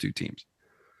between those two teams.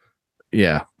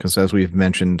 Yeah, because as we've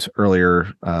mentioned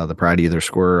earlier, the Pride either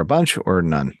score a bunch or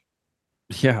none.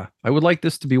 Yeah, I would like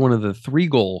this to be one of the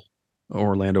 3-goal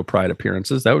Orlando Pride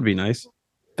appearances. That would be nice.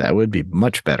 That would be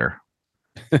much better.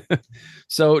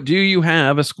 So do you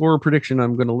have a score prediction?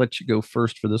 I'm going to let you go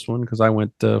first for this one because I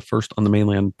went first on the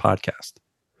Mainland podcast.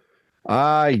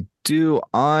 I do.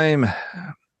 I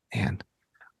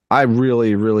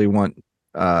really, really want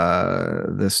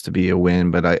this to be a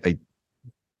win, but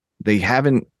they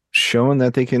haven't shown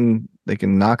that they can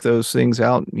knock those things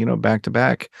out, back to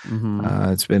back.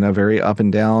 Mm-hmm. It's been a very up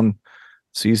and down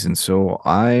season. So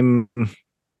I'm going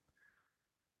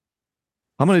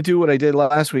to do what I did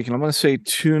last week, and I'm going to say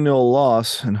 2-0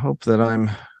 loss and hope that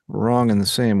I'm wrong in the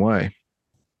same way.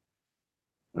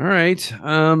 All right.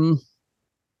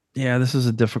 Yeah, this is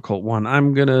a difficult one.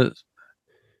 I'm gonna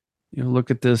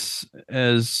look at this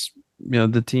as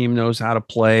the team knows how to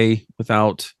play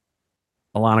without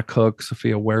Alana Cook,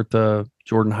 Sophia Huerta,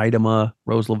 Jordan Heidema,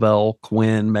 Rose Lavelle,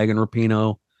 Quinn, Megan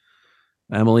Rapinoe,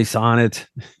 Emily Sonnet,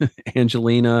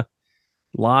 Angelina.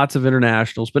 Lots of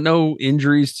internationals, but no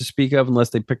injuries to speak of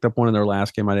unless they picked up one in their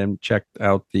last game. I didn't check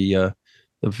out the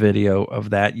video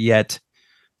of that yet.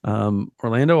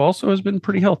 Orlando also has been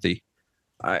pretty healthy.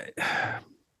 I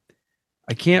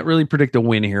I can't really predict a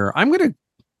win here. I'm gonna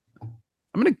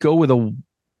go with a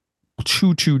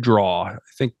 2-2 draw. I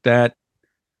think that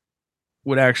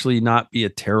would actually not be a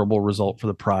terrible result for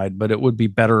the Pride, but it would be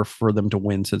better for them to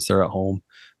win since they're at home.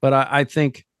 But I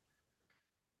think,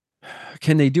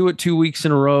 can they do it 2 weeks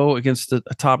in a row against a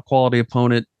top quality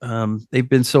opponent? They've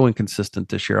been so inconsistent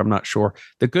this year. I'm not sure.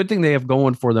 The good thing they have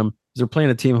going for them is they're playing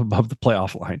a team above the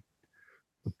playoff line.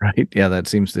 Right. Yeah, that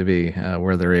seems to be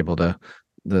where they're able to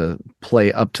the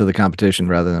play up to the competition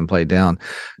rather than play down.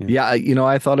 Yeah,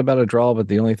 I thought about a draw, but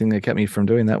the only thing that kept me from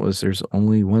doing that was there's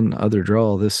only one other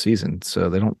draw this season, so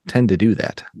they don't tend to do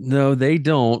that. No, they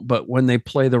don't. But when they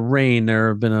play the Rain, there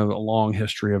have been a long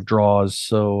history of draws.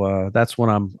 So that's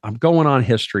when I'm going on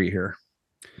history here.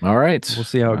 All right, we'll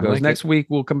see how it goes. Next week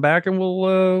we'll come back and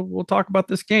we'll talk about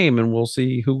this game and we'll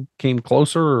see who came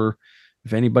closer or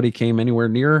if anybody came anywhere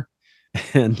near.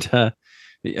 And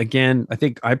again, I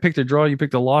think I picked a draw, you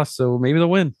picked a loss, so maybe the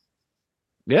win.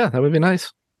 Yeah, that would be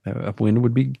nice. A win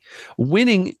would be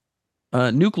winning.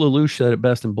 Nuke Lelouch said it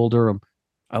best in Bull Durham.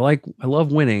 I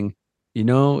love winning.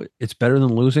 It's better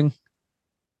than losing.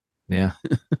 Yeah.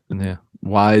 Yeah.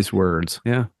 Wise words.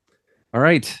 Yeah. All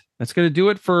right. That's going to do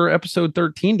it for episode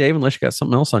 13, Dave, unless you got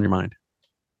something else on your mind.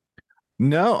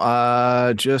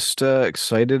 No, just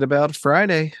excited about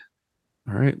Friday.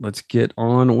 All right, let's get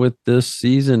on with this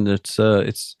season. It's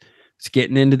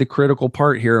getting into the critical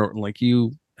part here. Like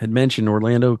you had mentioned,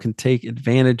 Orlando can take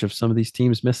advantage of some of these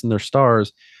teams missing their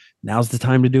stars. Now's the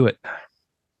time to do it.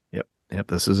 Yep,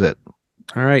 this is it.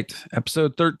 All right,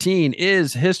 episode 13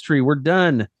 is history. We're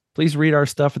done. Please read our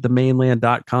stuff at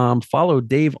themainland.com. Follow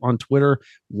Dave on Twitter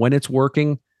when it's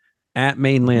working at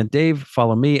Mainland Dave.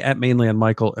 Follow me at Mainland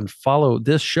Michael and follow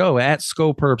this show at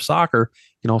SkoPurp Soccer.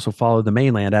 You can also follow the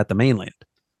Mainland at the Mainland.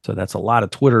 So that's a lot of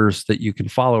Twitters that you can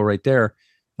follow right there.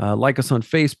 Like us on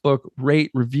Facebook,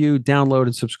 rate, review, download,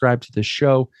 and subscribe to this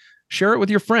show. Share it with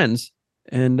your friends.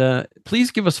 And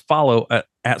please give us follow at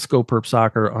SkoPurp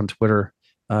Soccer on Twitter.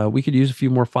 We could use a few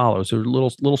more follows. We're a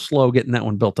little slow getting that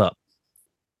one built up.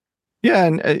 Yeah,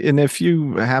 and if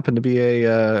you happen to be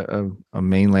a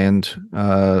Mainland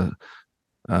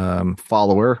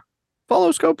follower,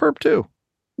 follow SkoPurp too.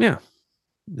 Yeah,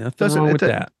 nothing wrong with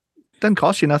that. Doesn't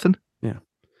cost you nothing. Yeah,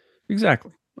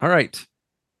 exactly. All right,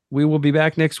 we will be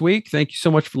back next week. Thank you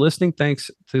so much for listening. Thanks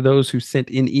to those who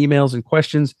sent in emails and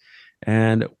questions.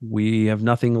 And we have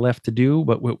nothing left to do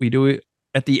but what we do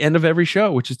at the end of every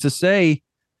show, which is to say,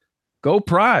 go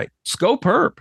Pride, SkoPurp.